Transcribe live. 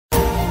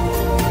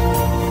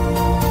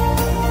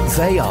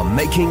They are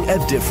making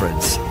a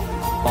difference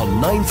on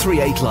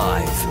 938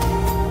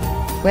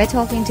 Live. We're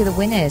talking to the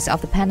winners of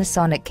the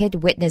Panasonic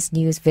Kid Witness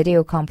News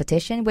video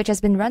competition, which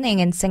has been running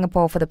in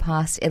Singapore for the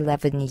past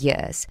 11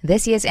 years.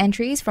 This year's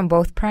entries from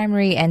both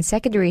primary and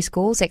secondary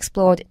schools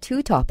explored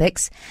two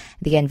topics: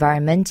 the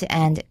environment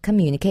and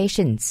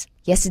communications.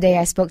 Yesterday,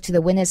 I spoke to the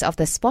winners of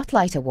the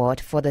Spotlight Award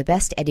for the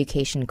Best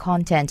Education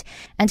Content,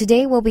 and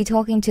today we'll be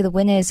talking to the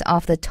winners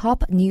of the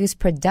Top News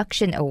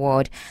Production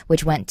Award,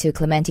 which went to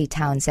Clementi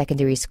Town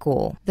Secondary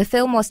School. The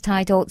film was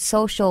titled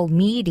Social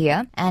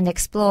Media and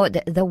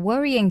explored the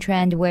worrying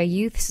trend where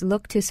youths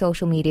look to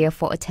social media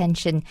for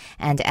attention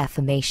and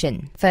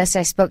affirmation. First,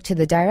 I spoke to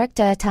the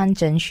director, Tan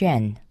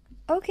Zhenxuan.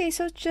 Okay,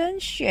 so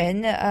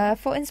Zhenxuan,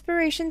 for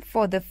inspiration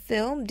for the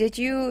film, did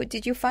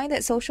you find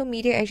that social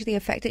media actually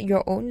affected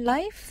your own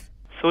life?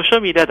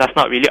 Social media does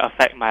not really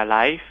affect my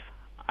life.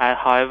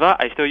 However,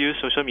 I still use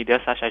social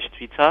media such as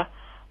Twitter,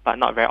 but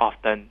not very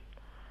often.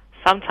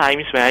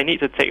 Sometimes when I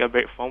need to take a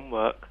break from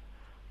work,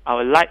 I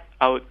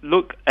would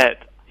look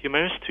at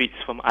humorous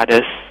tweets from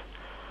others.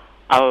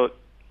 I would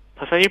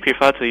personally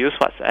prefer to use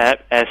WhatsApp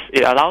as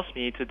it allows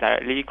me to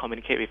directly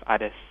communicate with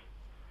others.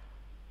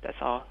 That's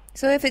all.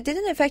 So if it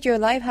didn't affect your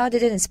life, how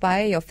did it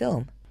inspire your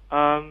film?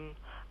 I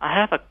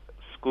have a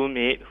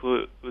schoolmate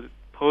who would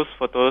post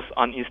photos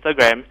on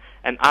Instagram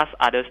and ask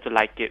others to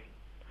like it.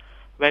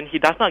 When he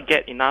does not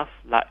get enough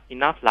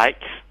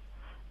likes,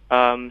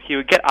 he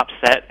would get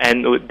upset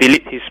and would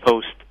delete his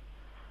post.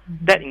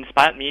 Mm-hmm. That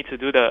inspired me to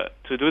do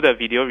the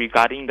video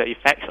regarding the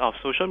effects of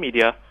social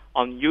media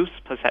on youth's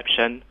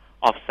perception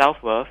of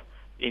self-worth,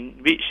 in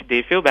which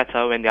they feel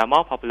better when they are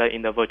more popular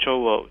in the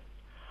virtual world.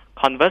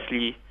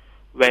 Conversely,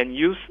 when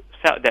youth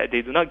felt that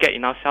they do not get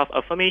enough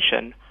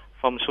self-affirmation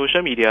from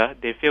social media,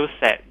 they feel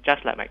sad,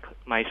 just like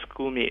my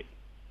schoolmate.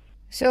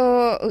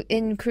 So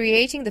in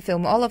creating the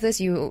film, all of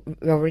this you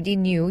already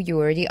knew, you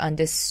already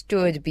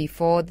understood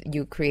before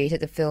you created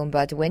the film,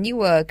 but when you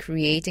were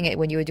creating it,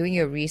 when you were doing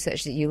your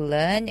research, did you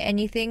learn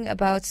anything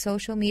about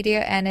social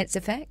media and its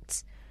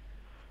effects?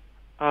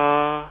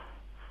 Not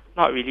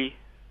really.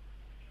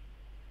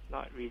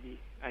 Not really.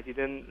 I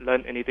didn't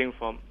learn anything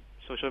from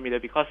social media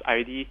because I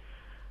already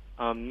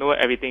know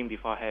everything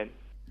beforehand.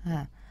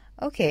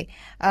 Okay.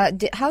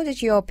 How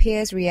did your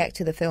peers react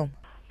to the film?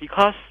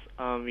 Because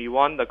we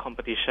won the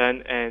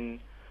competition and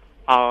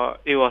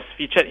it was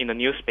featured in the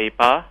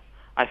newspaper,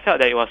 I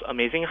felt that it was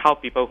amazing how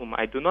people whom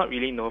I do not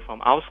really know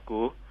from our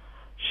school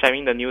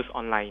sharing the news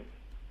online.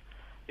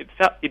 It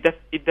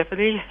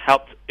definitely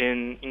helped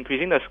in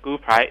increasing the school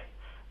pride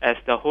as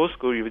the whole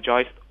school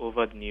rejoiced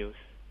over the news.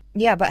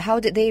 Yeah, but how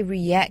did they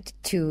react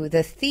to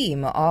the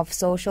theme of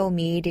social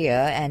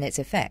media and its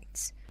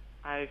effects?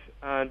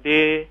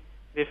 They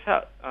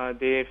felt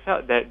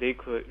that they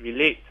could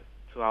relate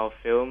to our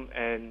film,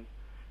 and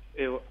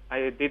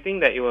they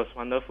think that it was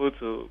wonderful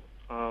to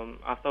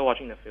after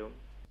watching the film.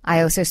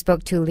 I also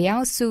spoke to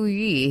Liao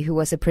Su-yi, who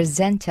was a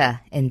presenter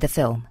in the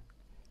film.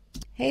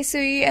 Hey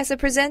Su-yi, as a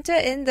presenter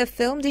in the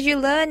film, did you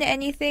learn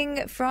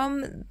anything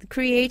from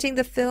creating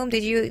the film?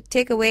 Did you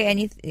take away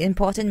any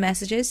important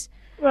messages?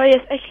 Well,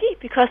 yes, actually,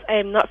 because I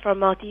am not from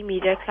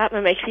Multimedia Club,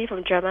 I'm actually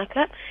from Drama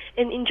Club.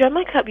 And in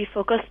Drama Club, we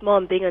focus more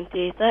on being on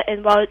theatre.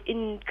 And while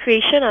in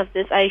creation of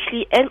this, I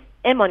actually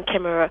am on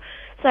camera.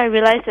 So I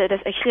realized that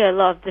there's actually a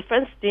lot of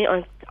difference being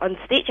on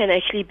stage and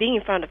actually being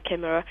in front of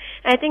camera.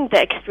 And I think the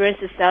experience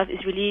itself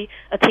is really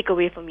a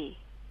takeaway for me.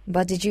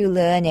 But did you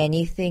learn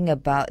anything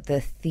about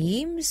the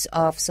themes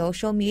of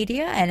social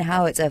media and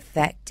how it's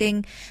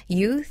affecting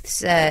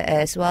youths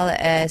as well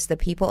as the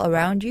people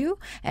around you,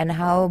 and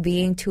how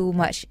being too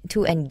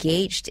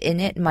engaged in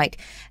it might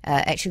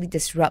actually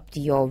disrupt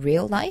your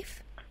real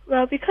life?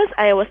 Well, because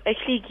I was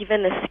actually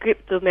given a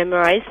script to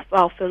memorize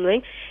while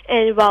filming,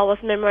 and while I was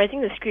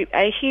memorizing the script,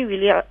 I actually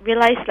really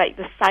realized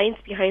the science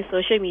behind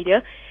social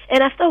media.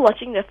 And after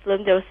watching the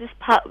film, there was this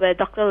part where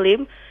Dr.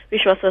 Lim,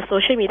 which was a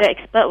social media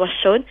expert, was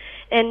shown.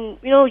 And,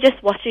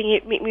 just watching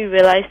it made me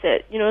realize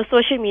that,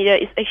 social media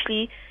is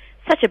actually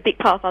such a big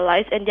part of our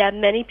lives, and there are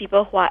many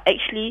people who are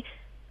actually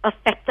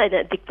affected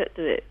and addicted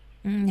to it.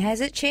 Has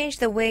it changed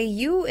the way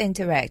you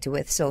interact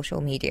with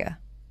social media?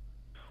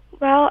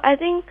 Well, I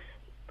think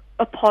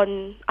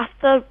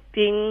after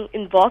being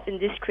involved in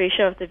this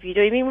creation of the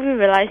video, it made me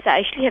realize that I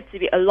actually have to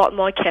be a lot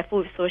more careful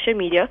with social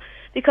media,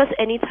 because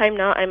anytime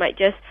now I might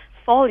just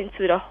fall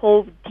into the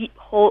whole deep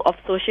hole of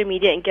social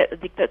media and get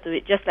addicted to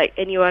it just like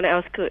anyone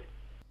else could.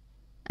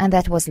 And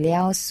that was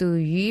Liao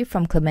Su-yi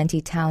from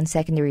Clementi Town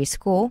Secondary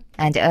School.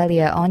 And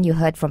earlier on, you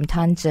heard from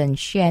Tan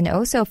Zhenxuan,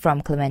 also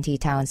from Clementi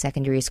Town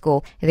Secondary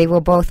School. They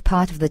were both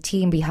part of the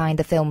team behind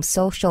the film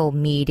Social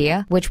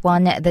Media, which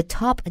won the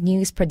Top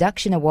News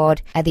Production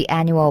Award at the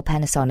annual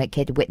Panasonic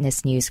Kid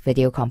Witness News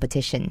video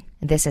competition.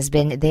 This has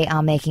been They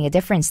Are Making a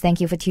Difference. Thank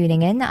you for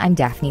tuning in. I'm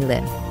Daphne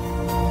Lim.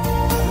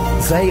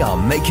 They are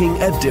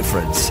making a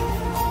difference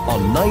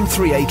on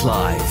 938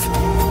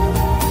 Live.